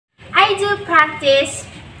I do practice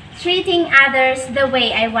treating others the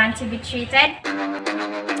way I want to be treated.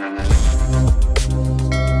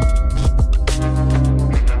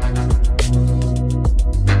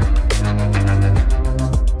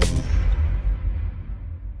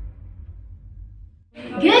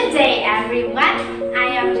 Good day, everyone!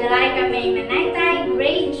 I am Jelaica Mae Manaytay,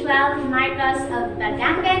 grade 12 Marcos of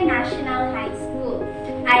Baganga National High School.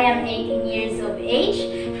 I am 18 years of age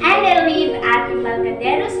and I live at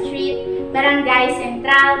Baganga Street, Barangay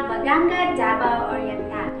Central, Baganga, Davao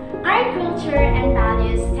Oriental. Our culture and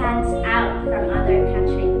values stands out from other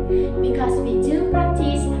countries because we do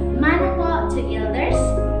practice manapo to elders,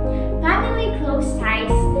 family close ties,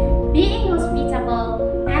 being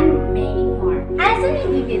hospitable, and many more. As an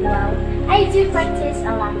individual, I do practice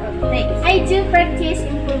a lot of things. I do practice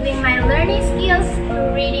improving my learning skills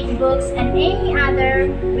through reading books and any other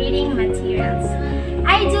reading materials.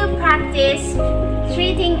 I do practice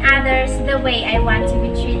treating others the way I want to be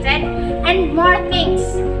treated and more things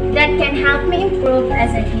that can help me improve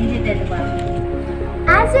as an individual.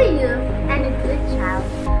 As a youth and a good child,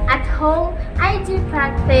 at home, I do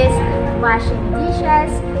practice washing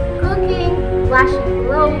dishes, cooking, washing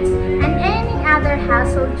clothes, and any other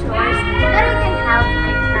household chores that I can help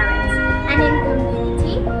my parents. And in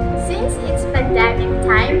community, since it's pandemic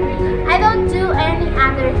time, I don't do any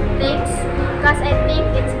other things because I think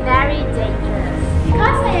it's very dangerous.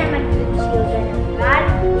 Because I am a good children of God,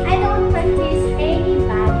 I don't practice any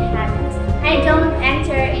bad habits. I don't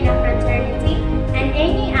enter in a fraternity and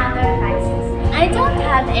any other vices. I don't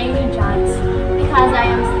have any jobs because I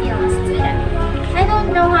am still a student. I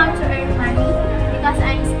don't know how to earn money because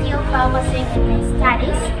I'm still focusing on my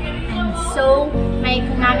studies, and so my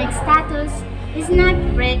economic status is not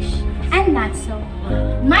rich and not so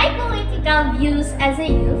poor. My political views as a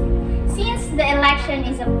youth, since the election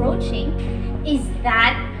is approaching, is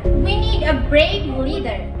that we need a brave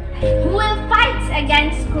leader who will fight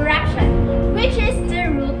against corruption, which is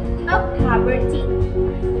the root of poverty.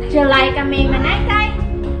 Jelaica Mae Manaytay